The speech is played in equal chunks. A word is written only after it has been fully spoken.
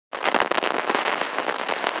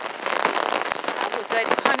was at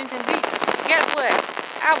Huntington Beach. Guess what?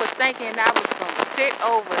 I was thinking I was going to sit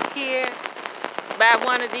over here by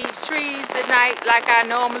one of these trees tonight like I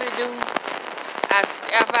normally do.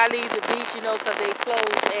 After I leave the beach, you know, because they close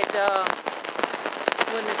at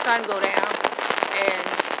when the sun go down. And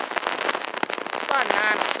it's about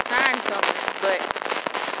 9 something. But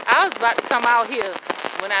I was about to come out here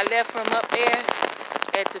when I left from up there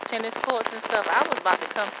at the tennis courts and stuff. I was about to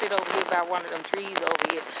come sit over here by one of them trees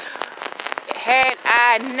over here. Had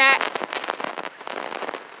I not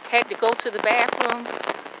had to go to the bathroom,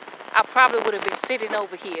 I probably would have been sitting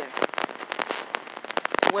over here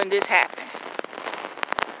when this happened.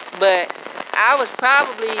 But I was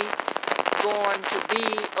probably going to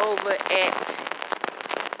be over at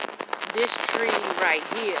this tree right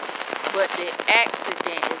here. But the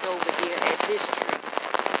accident is over here at this tree.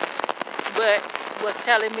 But what's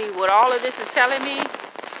telling me, what all of this is telling me,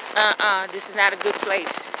 this is not a good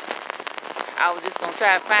place. I was just going to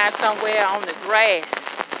try to find somewhere on the grass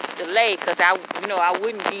to lay, because I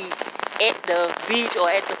wouldn't be at the beach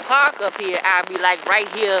or at the park up here. I'd be like right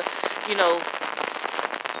here, you know.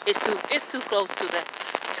 It's too close to the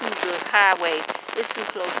highway. It's too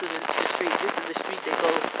close to the street. This is the street that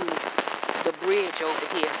goes to the bridge over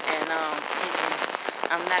here, and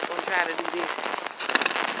I'm not gonna try to do this.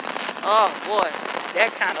 Oh boy,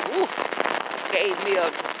 that kind of gave me a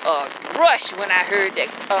rush when I heard that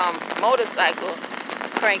motorcycle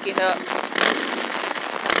cranking up.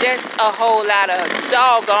 Just a whole lot of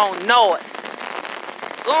doggone noise.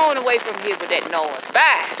 Going away from here with that noise.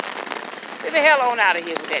 Bye. Get the hell on out of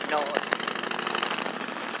here with that noise.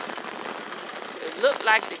 It looked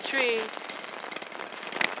like the tree.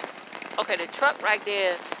 Okay, the truck right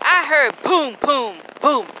there. I heard boom, boom,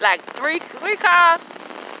 boom. Like three cars.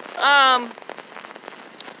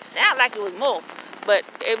 Sound like it was more. But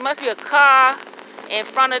it must be a car in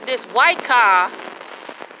front of this white car.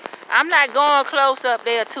 I'm not going close up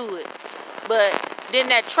there to it. But then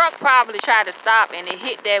that truck probably tried to stop and it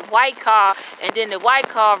hit that white car. And then the white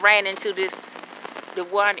car ran into the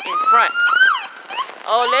one in front.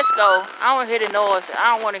 Oh, let's go. I don't hear the noise.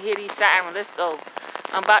 I don't want to hear these sirens. Let's go.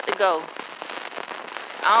 I'm about to go.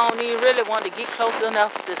 I don't even really want to get close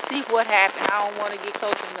enough to see what happened. I don't want to get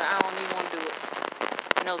close enough. I don't even want to do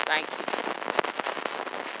it. No, thank you.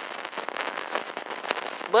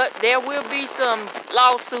 But there will be some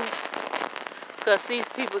lawsuits because these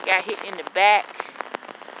people got hit in the back.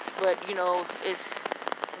 But, you know, it's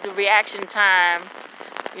the reaction time.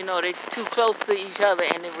 You know, they're too close to each other,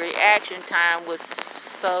 and the reaction time was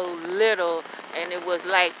so little, and it was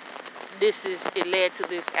like it led to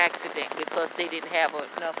this accident because they didn't have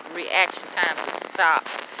enough reaction time to stop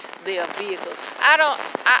their vehicle.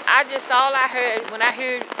 I just, all I heard, when I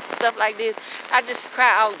heard stuff like this, I just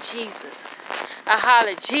cry out, Jesus. I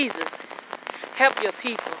holler, Jesus, help your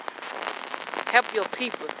people. Help your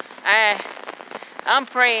people. I'm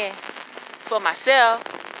praying for myself,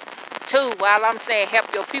 too, while I'm saying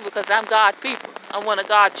help your people, because I'm God's people. I'm one of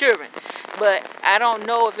God's children. But I don't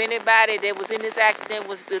know if anybody that was in this accident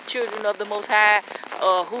was the children of the Most High,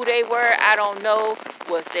 or who they were. I don't know.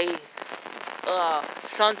 Was they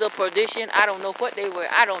sons of perdition? I don't know what they were.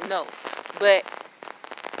 I don't know. But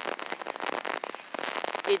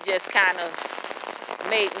it just kind of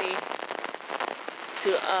made me to,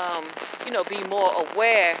 you know, be more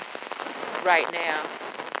aware right now.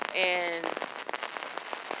 And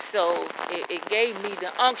so it gave me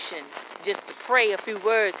the unction just to pray a few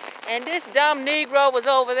words. And this dumb Negro was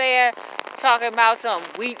over there talking about some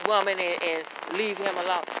weak woman and leave him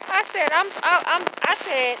alone. I said, I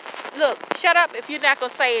said, look, shut up if you're not gonna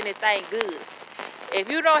say anything good. If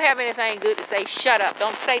you don't have anything good to say, shut up.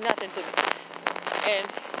 Don't say nothing to me. And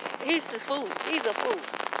he's a fool. He's a fool.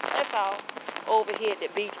 That's all. Over here at the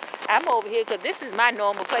beach. I'm over here because this is my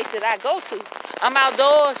normal place that I go to. I'm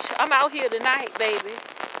outdoors. I'm out here tonight, baby.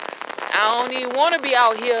 I don't even want to be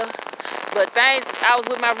out here. But thanks, I was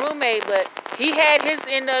with my roommate, but he had his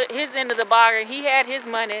end of the bargain. He had his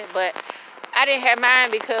money, but I didn't have mine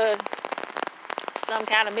because some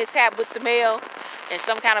kind of mishap with the mail and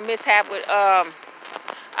some kind of mishap with I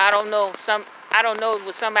don't know, it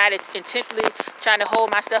was somebody intentionally trying to hold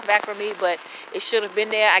my stuff back from me, but it should have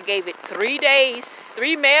been there. I gave it 3 days,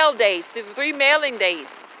 3 mailing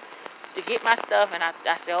days to get my stuff, and I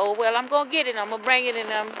said, oh well, I'm gonna get it, I'm gonna bring it, and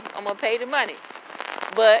I'm gonna pay the money.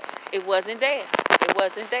 But it wasn't there. It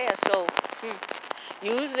wasn't there. So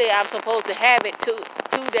usually I'm supposed to have it 2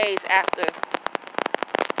 days after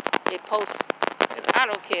it posts. I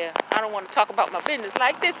don't care. I don't want to talk about my business.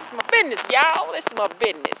 Like, this is my business, y'all. This is my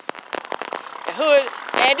business.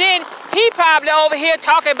 And then He probably over here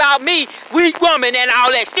talking about me, weak woman and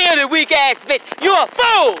all that, still a weak ass bitch. You a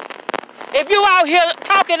fool if you out here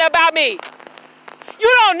talking about me.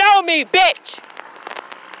 You don't know me, bitch.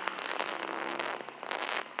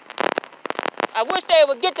 I wish they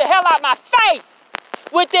would get the hell out of my face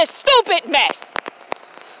with this stupid mess.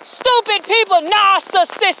 Stupid people,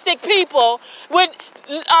 narcissistic people with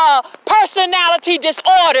personality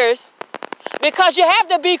disorders. Because you have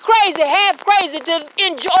to be crazy, half crazy to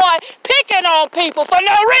enjoy picking on people for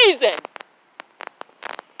no reason.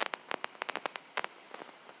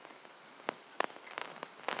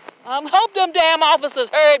 I hope them damn officers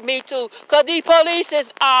heard me too, because these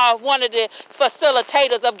police are one of the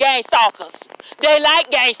facilitators of gangstalkers. They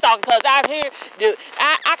like gangstalkers because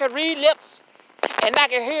I can read lips and I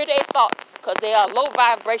can hear their thoughts because they are low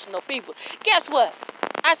vibrational people. Guess what?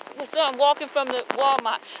 I was walking from the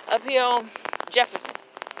Walmart up here on Jefferson.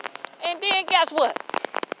 And then guess what?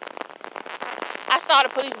 I saw the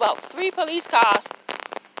police, about 3 police cars,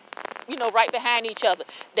 you know, right behind each other.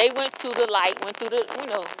 They went to the light, went through the, you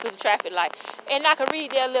know, through the traffic light. And I could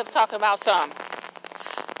read their lips talking about something.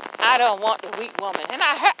 I don't want the weak woman. And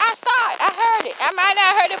I saw it. I heard it. I might not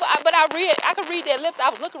have heard it, but I could read their lips. I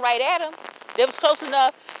was looking right at them. They was close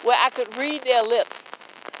enough where I could read their lips.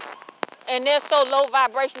 And they're so low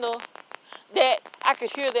vibrational that I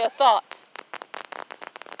could hear their thoughts.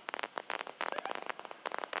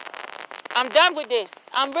 I'm done with this.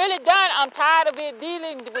 I'm really done. I'm tired of it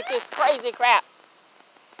dealing with this crazy crap.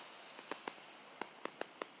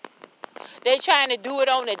 They trying to do it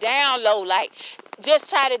on the down low, like just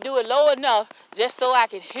try to do it low enough just so I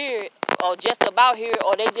can hear it, or just about hear it,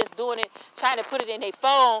 or they just doing it, trying to put it in their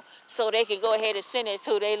phone so they can go ahead and send it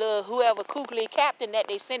to their little whoever kooky captain that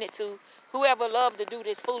they send it to, whoever love to do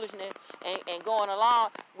this foolishness and going along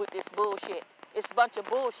with this bullshit. It's a bunch of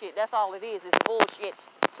bullshit. That's all it is. It's bullshit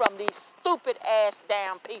from these stupid ass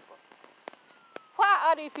damn people. Why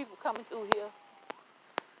are these people coming through here?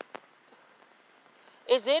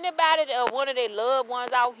 Is anybody or one of their loved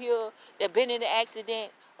ones out here that been in an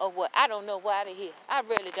accident or what? I don't know why they're here. I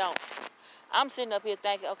really don't. I'm sitting up here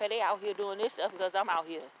thinking, okay, they out here doing this stuff because I'm out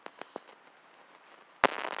here.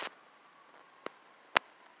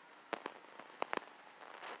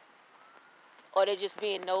 Or they just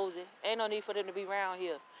being nosy. Ain't no need for them to be around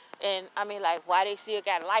here. And I mean, like, why they still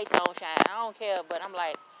got lights on shining? I don't care, but I'm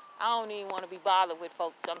like, I don't even want to be bothered with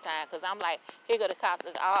folks sometimes, because I'm like, here go the cop,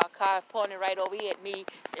 car pointing right over here at me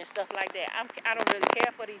and stuff like that. I don't really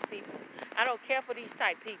care for these people. I don't care for these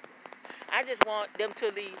type people. I just want them to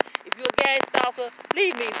leave. If you're a gang stalker,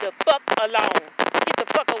 leave me the fuck alone. Get the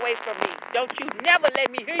fuck away from me. Don't you never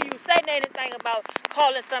let me hear you say anything about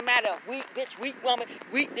calling somebody a weak bitch, weak woman,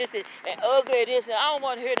 weak this and ugly this, and I don't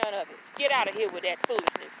want to hear none of it. Get out of here with that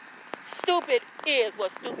foolishness. Stupid is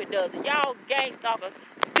what stupid does. And y'all gang stalkers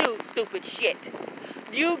do stupid shit.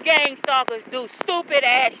 You gang stalkers do stupid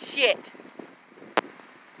ass shit.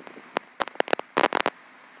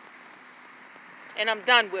 And I'm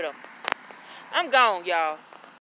done with them. I'm gone, y'all.